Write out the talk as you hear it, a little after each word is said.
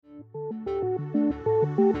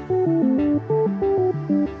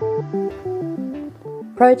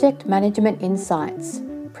Project Management Insights,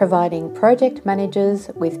 providing project managers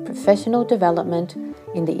with professional development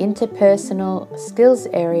in the interpersonal skills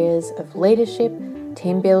areas of leadership,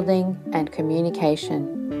 team building, and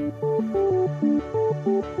communication.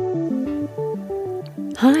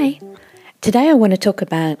 Hi, today I want to talk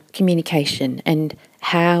about communication and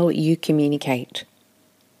how you communicate.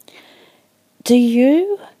 Do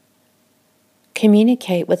you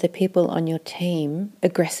communicate with the people on your team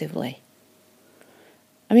aggressively?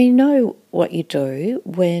 I mean, you know what you do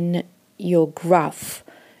when you're gruff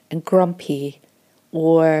and grumpy,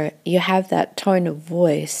 or you have that tone of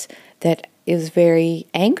voice that is very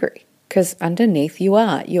angry, because underneath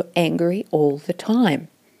you're angry all the time.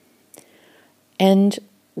 And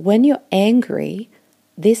when you're angry,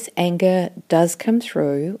 this anger does come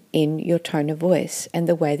through in your tone of voice and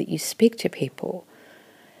the way that you speak to people.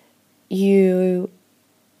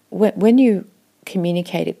 When you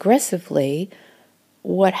communicate aggressively,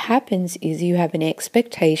 what happens is you have an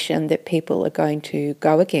expectation that people are going to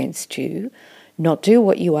go against you, not do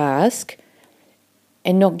what you ask,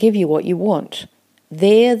 and not give you what you want.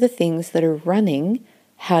 They're the things that are running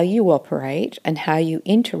how you operate and how you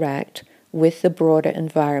interact with the broader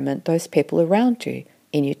environment, those people around you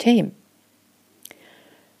in your team.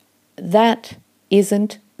 That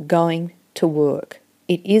isn't going to work.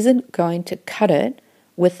 It isn't going to cut it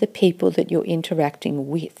with the people that you're interacting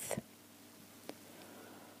with.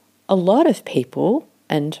 A lot of people,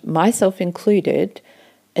 and myself included,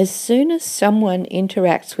 as soon as someone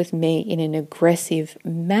interacts with me in an aggressive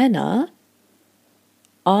manner,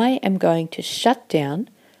 I am going to shut down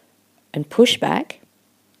and push back,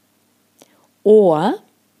 or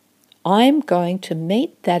I'm going to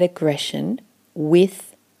meet that aggression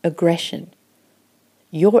with aggression.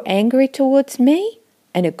 You're angry towards me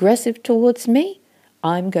and aggressive towards me,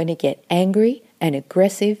 I'm going to get angry and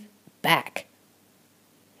aggressive back.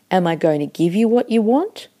 Am I going to give you what you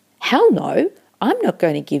want? Hell no, I'm not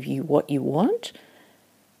going to give you what you want.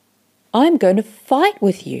 I'm going to fight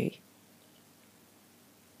with you.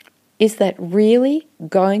 Is that really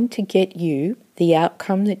going to get you the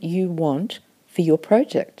outcome that you want for your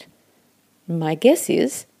project? My guess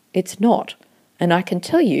is it's not, and I can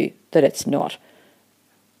tell you that it's not.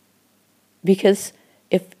 Because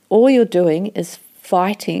if all you're doing is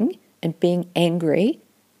fighting and being angry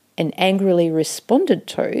and angrily responded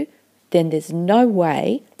to, then there's no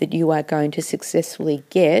way that you are going to successfully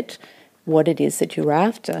get what it is that you're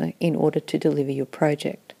after in order to deliver your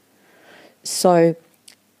project. So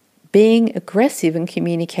being aggressive and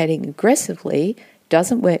communicating aggressively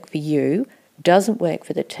doesn't work for you, doesn't work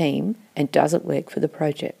for the team, and doesn't work for the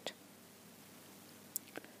project.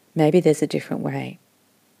 Maybe there's a different way.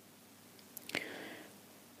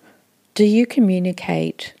 Do you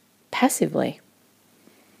communicate passively?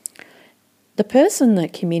 The person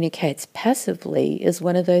that communicates passively is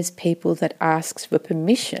one of those people that asks for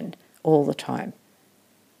permission all the time.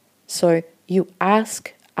 So you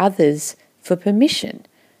ask others for permission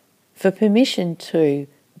to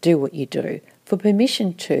do what you do, for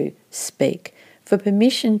permission to speak, for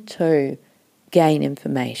permission to gain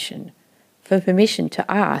information, for permission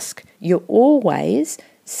to ask. You're always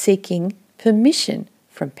seeking permission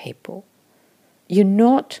from people. You're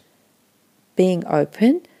not being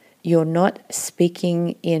open. You're not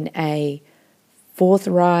speaking in a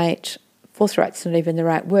forthright's not even the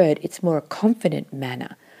right word, it's more a confident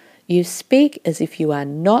manner. You speak as if you are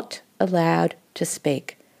not allowed to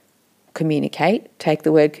speak. Communicate, take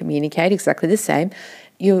the word communicate, exactly the same.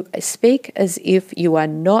 You speak as if you are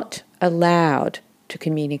not allowed to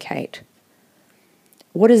communicate.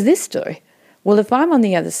 What does this do? Well, if I'm on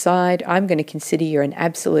the other side, I'm going to consider you're an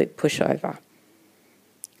absolute pushover.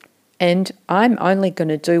 And I'm only going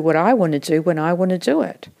to do what I want to do when I want to do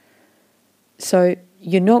it. So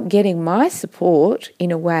you're not getting my support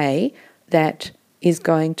in a way that is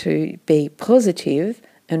going to be positive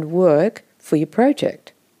and work for your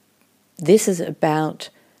project. This is about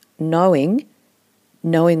knowing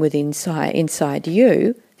with inside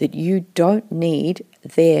you that you don't need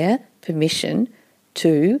their permission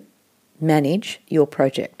to manage your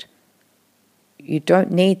project. You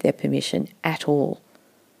don't need their permission at all.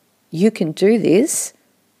 You can do this,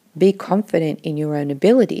 be confident in your own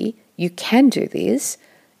ability, you can do this,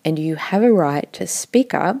 and you have a right to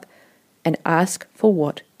speak up and ask for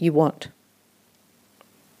what you want.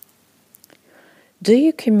 Do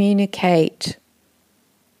you communicate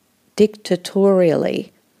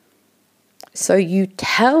dictatorially? So you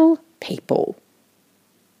tell people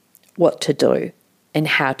what to do and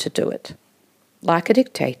how to do it, like a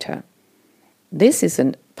dictator. this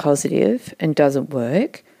isn't positive and doesn't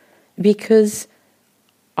work because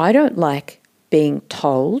I don't like being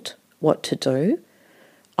told what to do.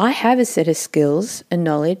 I have a set of skills and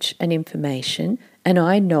knowledge and information, and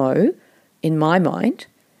I know in my mind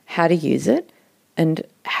how to use it and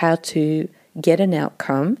how to get an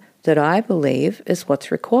outcome that I believe is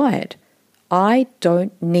what's required. I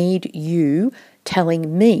don't need you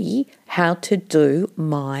telling me how to do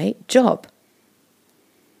my job.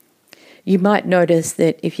 You might notice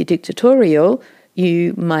that if you're dictatorial,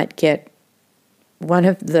 you might get one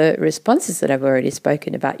of the responses that I've already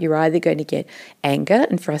spoken about. You're either going to get anger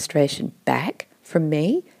and frustration back from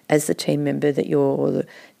me as the team member that you're, or the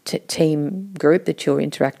team group that you're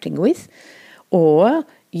interacting with, or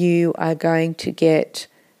you are going to get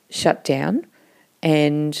shut down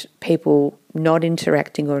and people not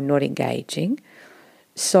interacting or not engaging.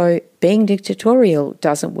 So being dictatorial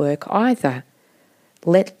doesn't work either.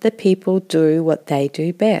 Let the people do what they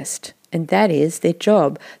do best, and that is their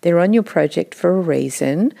job. They're on your project for a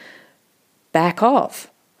reason. Back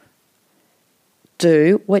off.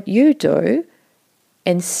 Do what you do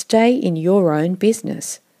and stay in your own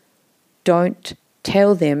business. Don't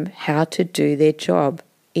tell them how to do their job.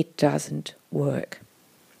 It doesn't work.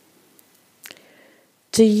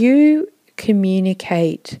 Do you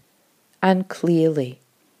communicate unclearly?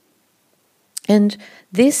 And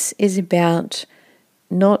this is about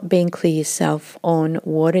not being clear yourself on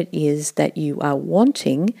what it is that you are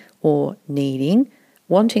wanting or needing.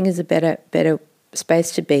 Wanting is a better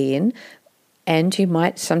space to be in, and you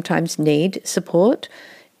might sometimes need support.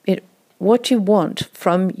 What you want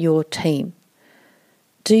from your team.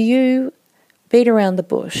 Do you beat around the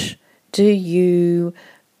bush? Do you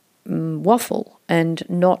waffle and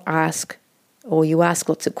not ask, or you ask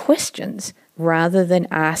lots of questions rather than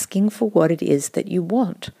asking for what it is that you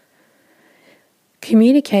want?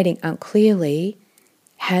 Communicating unclearly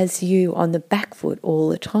has you on the back foot all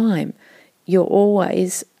the time. You're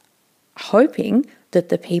always hoping that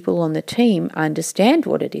the people on the team understand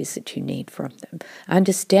what it is that you need from them,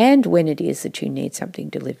 understand when it is that you need something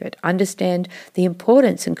delivered, understand the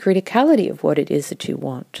importance and criticality of what it is that you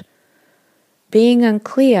want. Being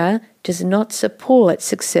unclear does not support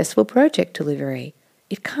successful project delivery.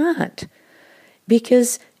 It can't,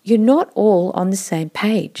 because you're not all on the same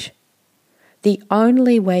page. The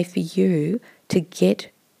only way for you to get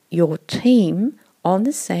your team on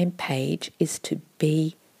the same page is to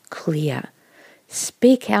be clear.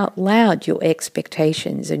 Speak out loud your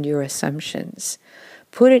expectations and your assumptions.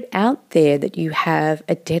 Put it out there that you have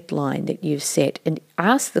a deadline that you've set, and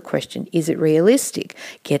ask the question, is it realistic?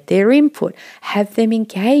 Get their input. Have them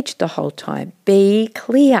engaged the whole time. Be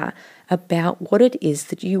clear about what it is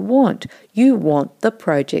that you want. You want the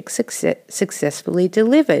project successfully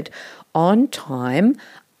delivered on time,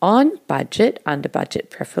 on budget, under budget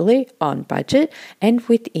preferably, on budget, and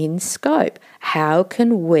within scope. How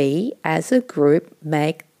can we as a group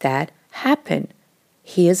make that happen?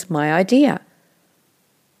 Here's my idea.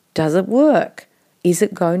 Does it work? Is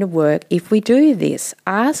it going to work if we do this?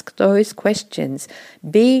 Ask those questions.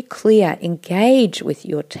 Be clear. Engage with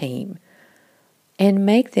your team and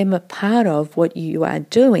make them a part of what you are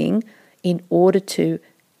doing in order to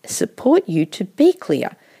support you to be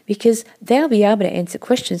clear, because they'll be able to answer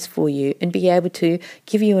questions for you and be able to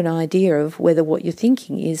give you an idea of whether what you're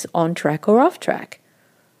thinking is on track or off track.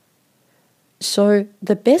 So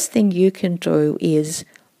the best thing you can do is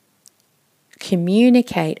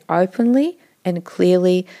communicate openly and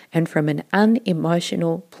clearly and from an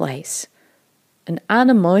unemotional place. An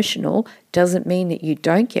unemotional doesn't mean that you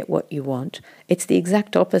don't get what you want. It's the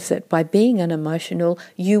exact opposite. By being unemotional,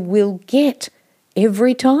 you will get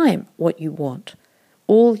every time what you want.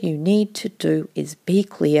 All you need to do is be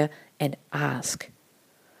clear and ask.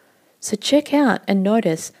 So check out and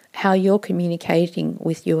notice how you're communicating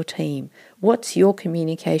with your team. What's your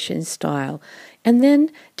communication style? And then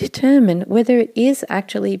determine whether it is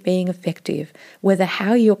actually being effective, whether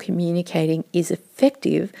how you're communicating is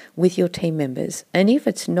effective with your team members. And if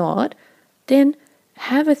it's not, then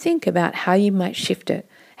have a think about how you might shift it,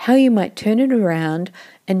 how you might turn it around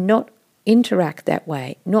and not interact that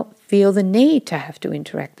way, not feel the need to have to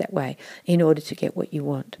interact that way in order to get what you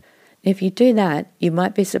want. If you do that, you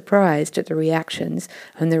might be surprised at the reactions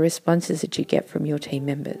and the responses that you get from your team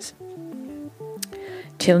members.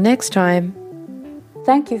 Till next time.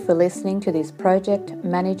 Thank you for listening to this Project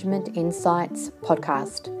Management Insights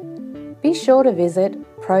podcast. Be sure to visit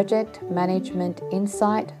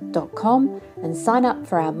projectmanagementinsight.com and sign up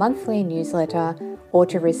for our monthly newsletter or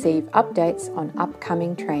to receive updates on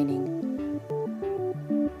upcoming training.